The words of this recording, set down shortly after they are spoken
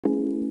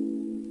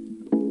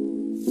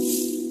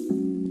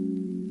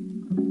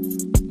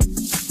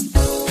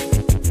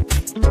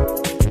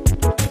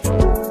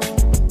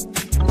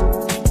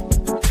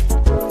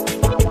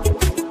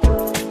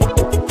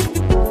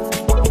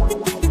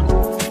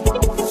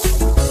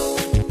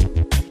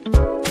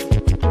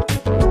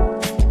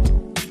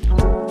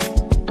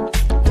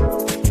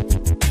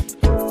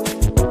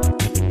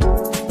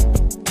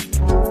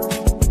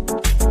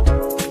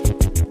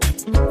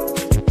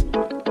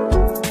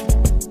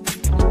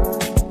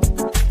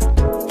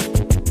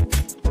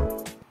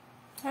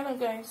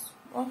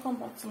Welcome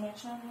back to my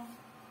channel.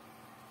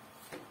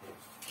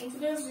 In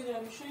today's video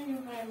I'll be showing you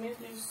how I made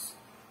this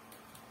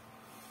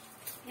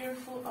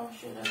beautiful off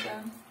shoulder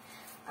gown.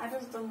 I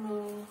just don't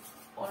know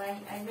why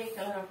I make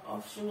a lot of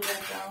off shoulder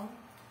gown.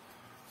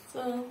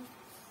 So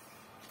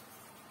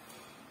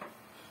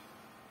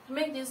to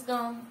make this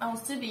gown, I'll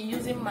still be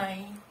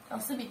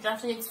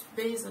drafting it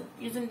based on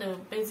using the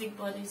basic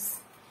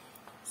bodies.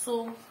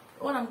 So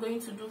what I'm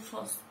going to do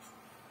first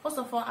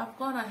of all, I've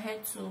gone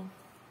ahead to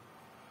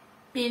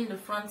pin the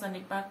front and the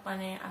back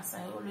panel as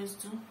I always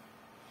do.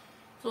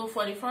 So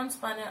for the front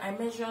panel, I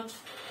measured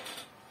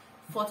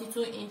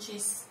 42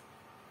 inches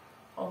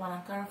of an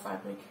Ankara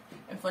fabric,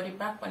 and for the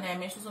back panel,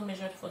 I also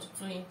measured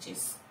 42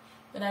 inches.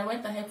 Then I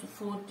went ahead to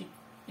fold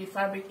the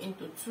fabric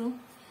into two.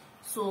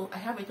 So I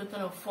have a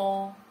total of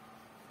 4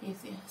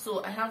 pieces here.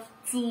 So I have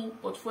 2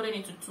 but folded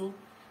into 2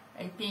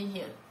 and pinned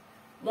here.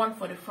 1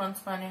 for the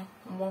front panel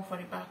and 1 for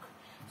the back.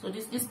 So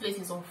this place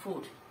is on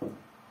fold.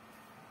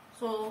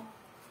 So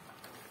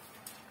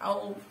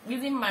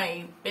using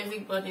my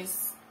basic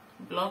bodies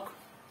block,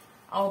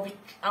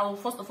 I'll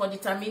first of all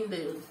determine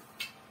the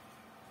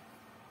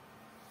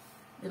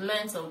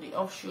length of the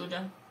off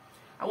shoulder.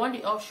 I want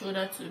the off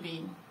shoulder to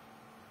be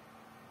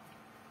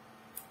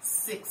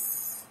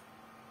 6.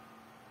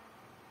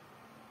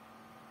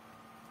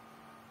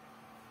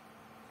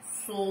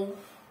 So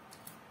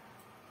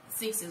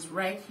 6 is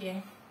right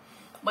here,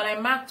 but I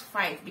marked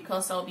 5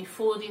 because I'll be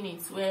folding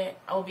it where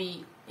I'll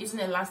be using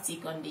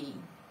elastic on the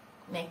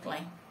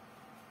neckline.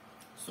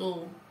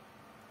 So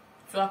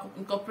to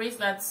incorporate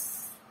that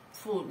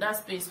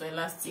space for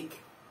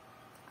elastic,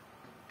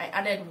 I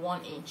added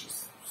 1 inch,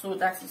 so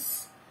that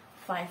is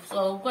 5. So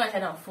I'll go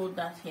ahead and fold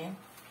that here.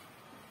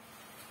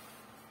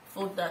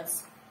 Fold that.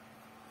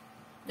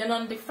 Then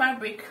on the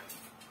fabric,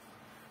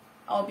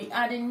 I'll be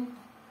adding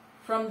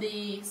from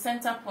the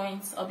center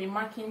point. I'll be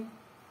marking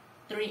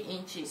 3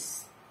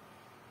 inches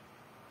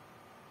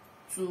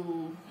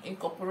to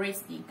incorporate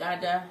the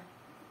gather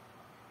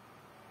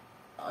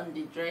on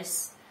the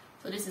dress.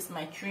 So this is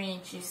my 3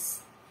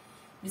 inches.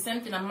 The same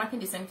thing, I'm marking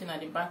the same thing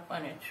at the back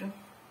panel too.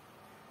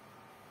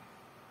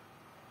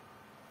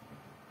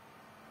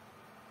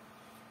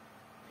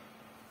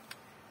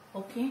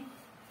 Okay,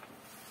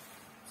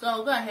 so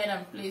I'll go ahead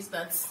and place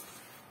that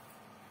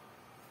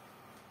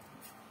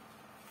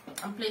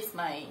and place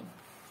my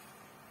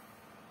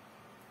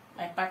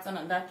pattern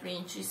on that 3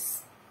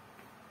 inches.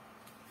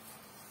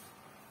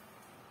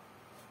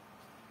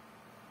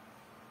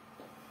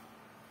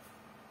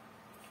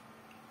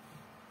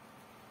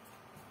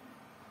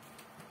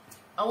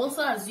 I'll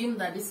also assume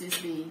that this is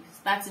the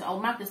starting. I'll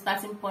mark the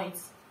starting point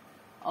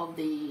of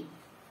the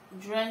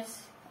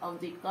dress of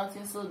the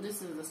cutting. So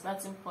this is the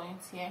starting point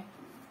here.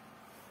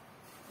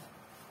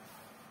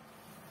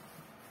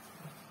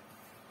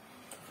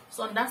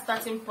 So on that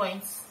starting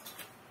point,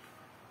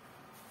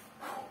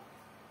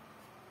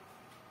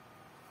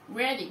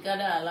 where the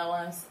gather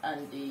allowance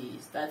and the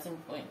starting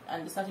point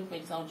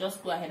is, I'll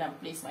just go ahead and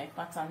place my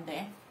pattern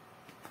there.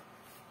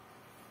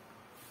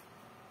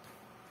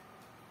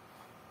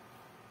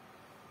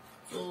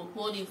 So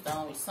hold it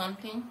down with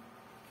something.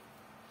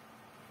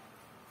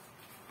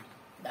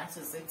 That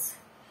is it.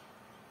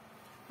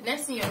 The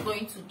next thing you're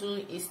going to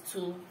do is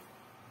to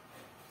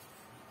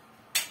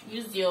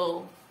use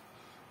your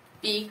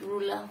big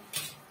ruler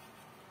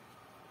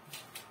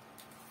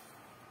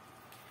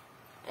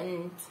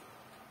and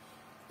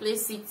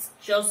place it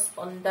just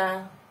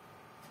under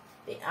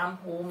the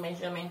armhole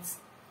measurement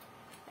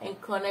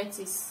and connect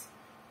it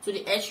to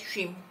the edge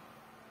trim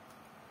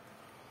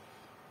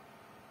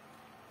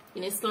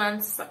in a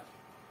slant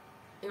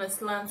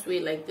way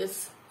like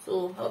this.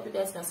 So I hope you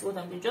guys can see what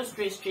I'm doing. Just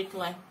draw a straight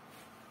line.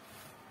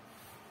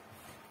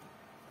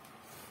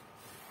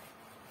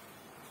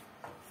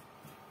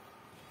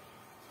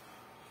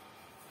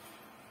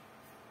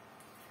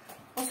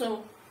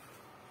 Also,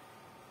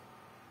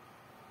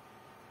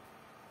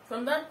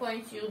 from that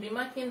point, you'll be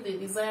marking the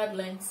desired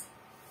length.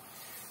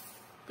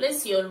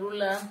 Place your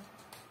ruler,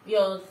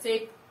 your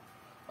tape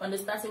on the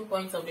starting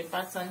point of the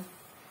pattern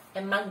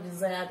and mark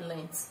desired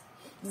length.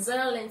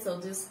 Desired length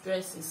of this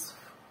dress is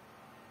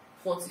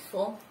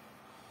 44.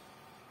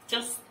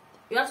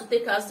 You have to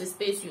take out the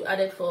space you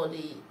added for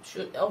the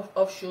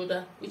off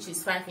shoulder, which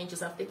is 5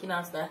 inches. I've taken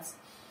out that,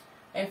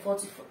 and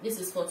 44.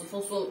 This is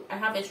 44. So I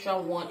have extra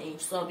 1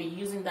 inch. So I'll be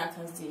using that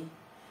as the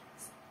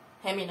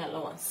hemming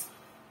allowance.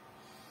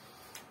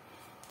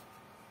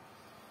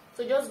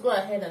 So just go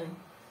ahead and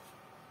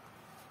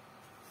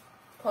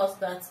cut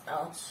that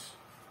out.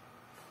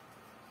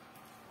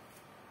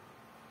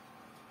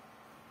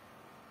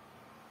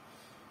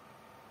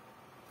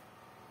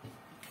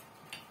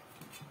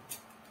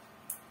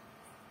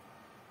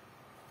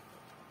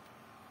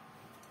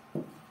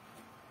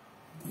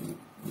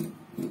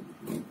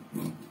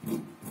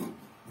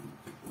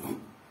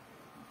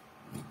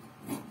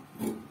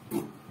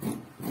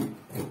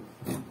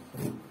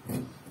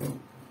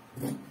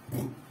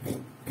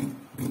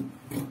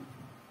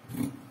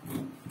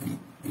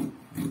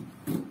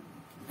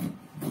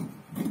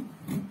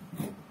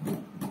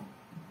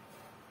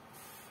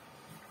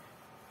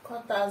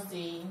 cut out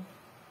the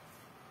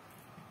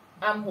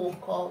armhole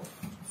curve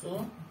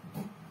too.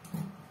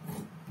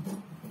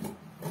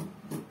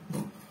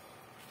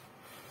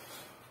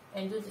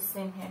 And do the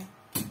same here.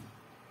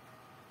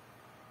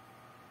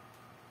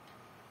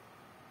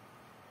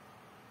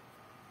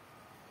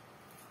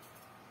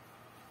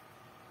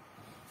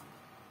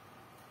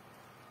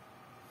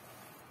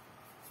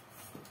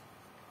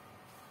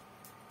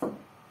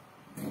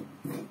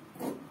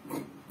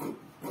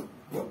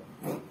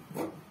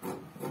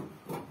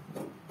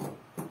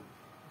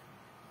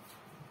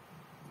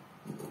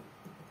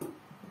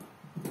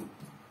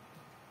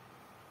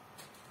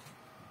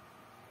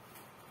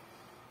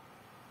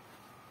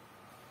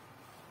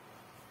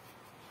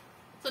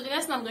 So the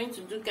next thing I'm going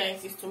to do,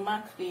 guys, is to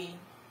mark the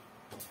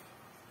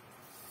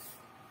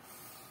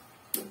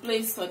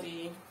place for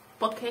the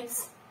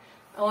pockets.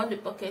 I want the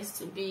pockets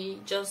to be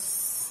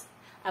just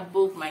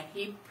above my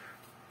hip.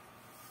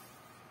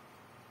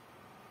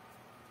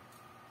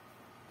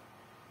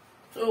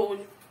 So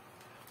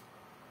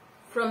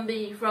from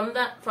the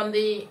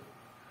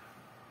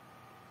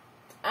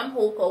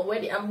armhole curve,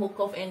 where the armhole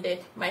curve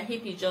ended, my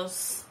hip is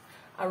just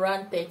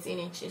around 13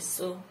 inches.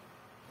 So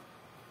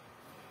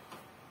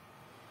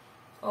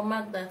I'll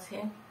mark that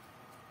here.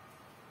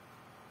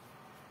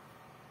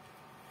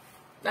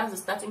 That's the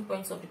starting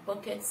points of the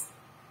pockets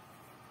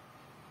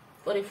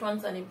for the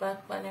front and the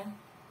back panel.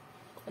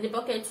 And the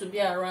pocket will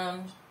be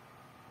around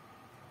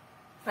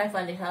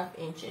 5.5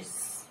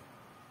 inches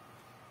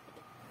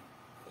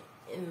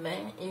in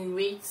there in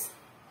width.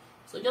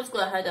 So just go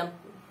ahead and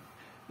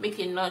make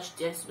a notch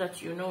there so that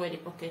you know where the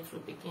pocket will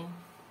begin.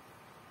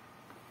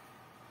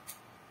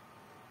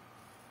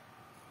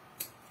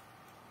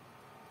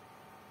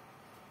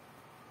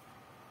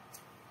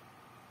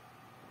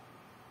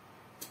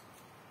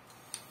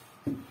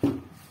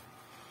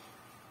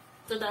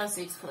 So that's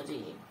it for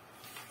the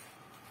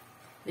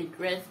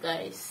dress,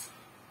 guys.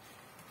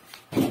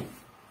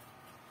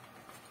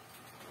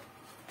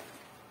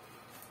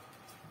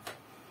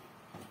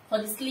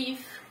 For the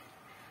sleeve,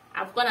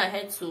 I've gone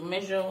ahead to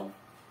measure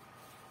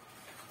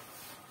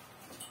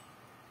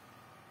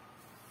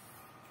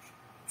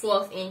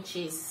 12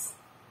 inches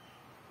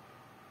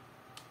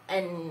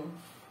and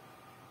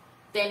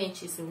 10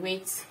 inches in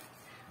weight.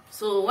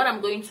 So what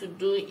I'm going to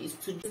do is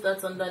to do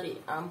that under the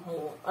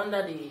armhole,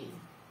 under the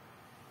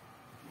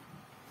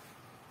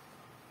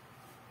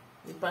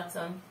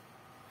pattern,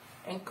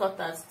 and cut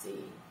out the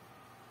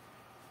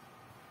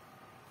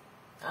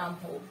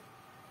armhole.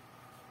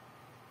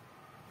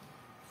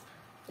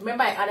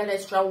 Remember, I added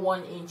extra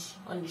 1 inch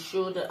on the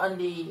shoulder, on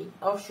the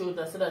off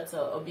shoulder, so that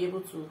I'll be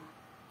able to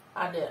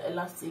add the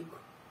elastic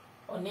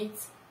on it.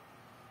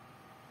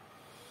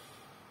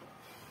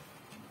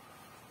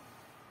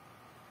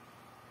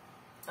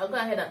 I'll go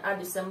ahead and add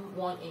the same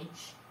 1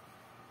 inch.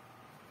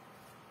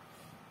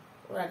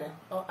 Rather,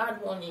 I'll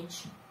add 1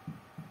 inch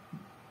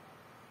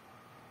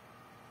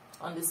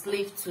on the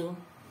sleeve too,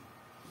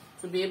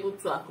 to be able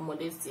to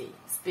accommodate the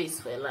space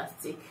for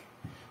elastic.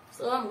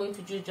 So what I'm going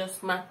to do is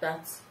just mark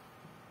that.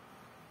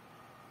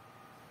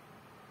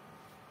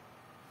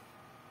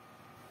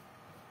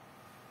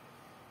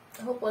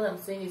 I hope what I'm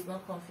saying is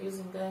not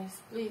confusing,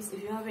 guys. Please,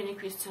 if you have any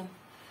question,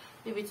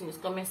 leave it in the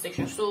comment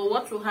section. So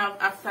what we'll have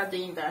after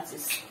doing that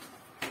is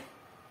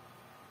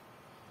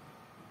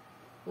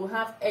we'll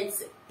have 8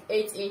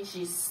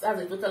 inches.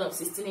 That's a total of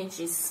 16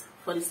 inches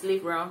for the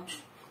sleeve round.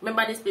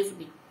 Remember, this place will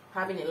be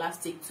having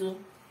elastic too,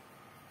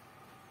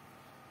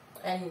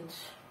 and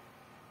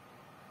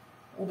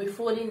we'll be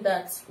folding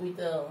that with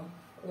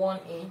 1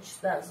 inch.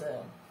 That's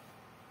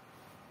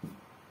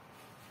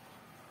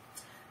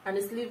and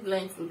the sleeve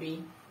length will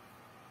be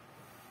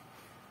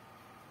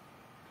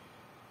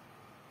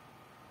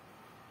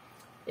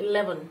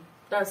 11.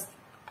 That's,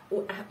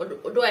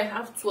 although I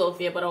have 12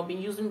 here, but I'll be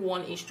using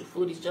 1 inch to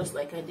fold it, just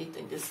like I did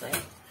on this side.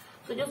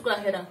 So just go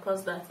ahead and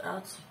cut that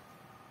out.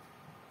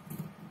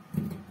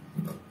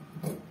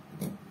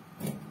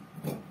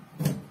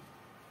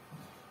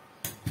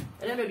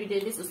 At the end of the day,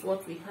 this is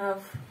what we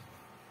have.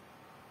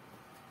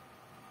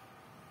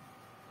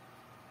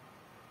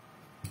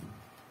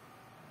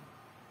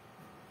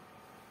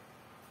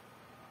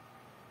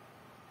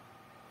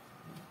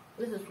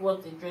 This is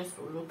what the dress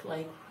will look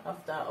like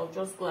after. I'll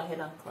just go ahead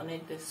and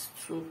connect these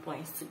 2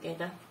 points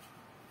together.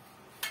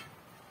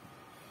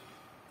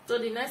 So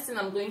the next thing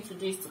I'm going to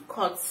do is to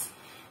cut.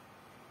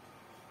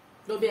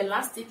 There'll be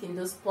elastic in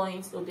those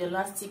points, there'll be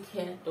elastic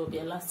here, there'll be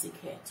elastic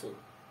here too.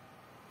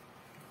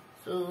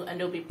 So, and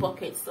there'll be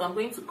pockets. So I'm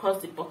going to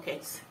cut the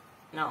pockets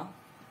now.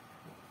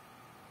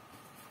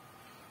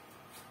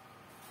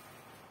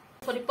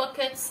 For the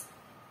pockets,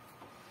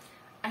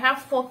 I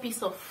have 4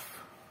 pieces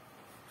of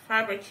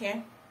fabric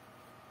here.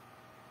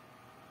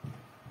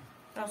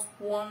 That's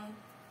 1,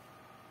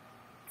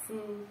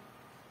 2,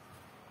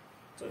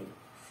 3,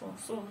 4.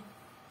 So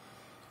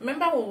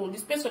remember, the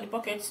space for the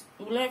pocket,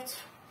 we left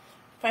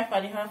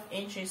 5.5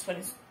 inches for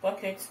this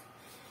pocket.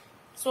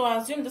 So I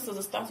assume this is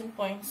the starting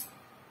point.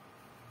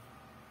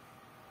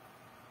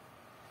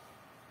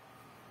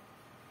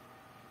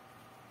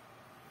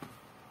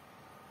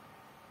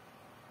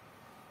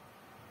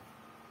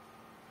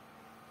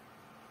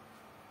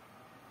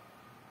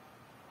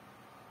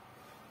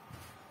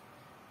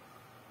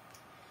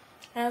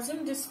 I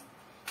assume this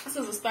is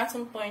the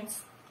starting point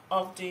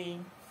of the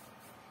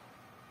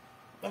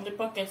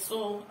pocket,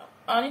 so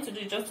all I need to do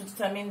is just to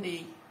determine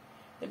the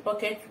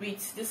pocket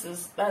width.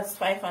 That's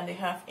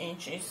 5.5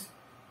 inches.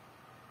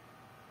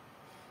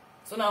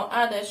 So now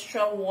add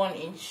extra 1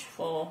 inch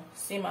for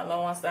seam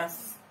allowance,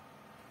 that's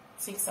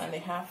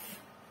 6.5.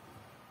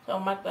 So I'll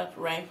mark that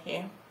right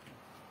here.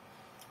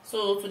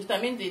 So to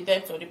determine the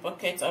depth of the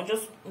pocket, I'm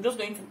just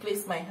going to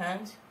place my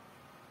hand.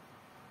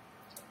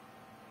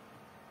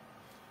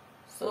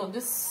 So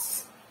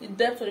the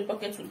depth of the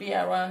pocket will be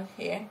around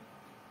here,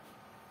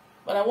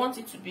 but I want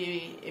it to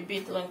be a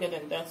bit longer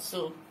than that,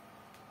 so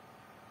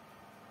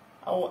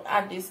I will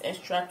add this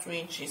extra 2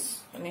 inches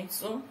on it.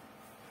 So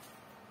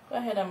go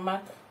ahead and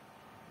mark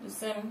the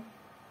same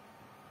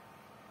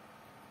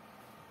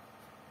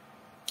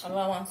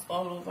allowance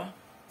all over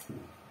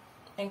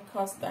and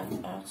cut that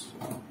out.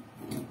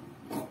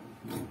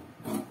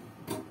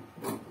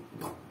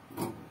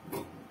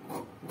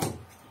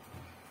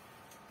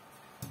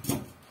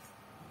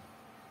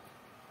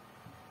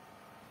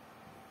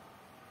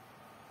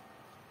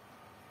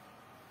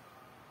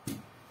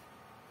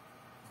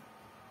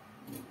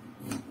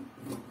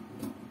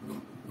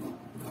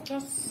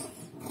 Just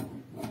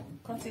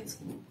cut it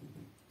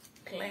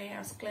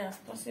as clear as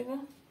possible.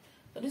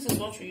 So this is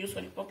what we use for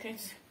the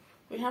pockets.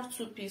 We have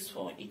 2 pieces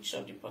for each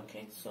of the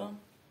pockets. So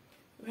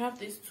we have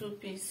this 2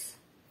 pieces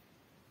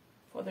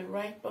for the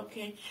right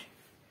pocket.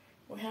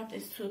 We have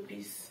this 2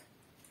 pieces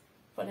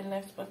for the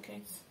left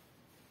pocket.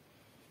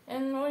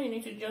 And all you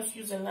need to just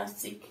use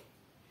elastic,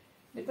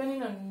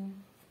 depending on,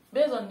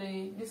 based on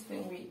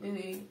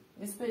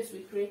the space we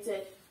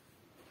created.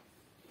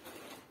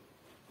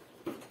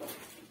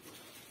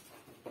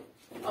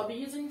 I'll be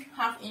using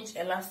 1/2 inch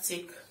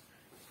elastic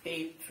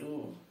tape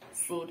to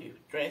sew the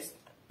dress.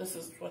 This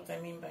is what I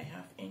mean by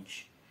 1/2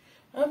 inch.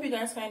 I hope you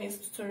guys find this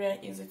tutorial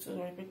easy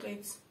to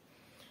replicate.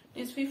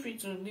 Please feel free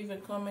to leave a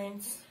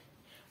comment,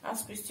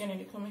 ask question in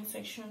the comment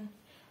section.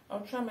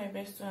 I'll try my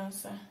best to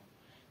answer.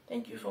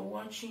 Thank you for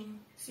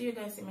watching. See you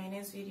guys in my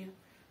next video.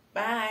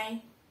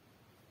 Bye.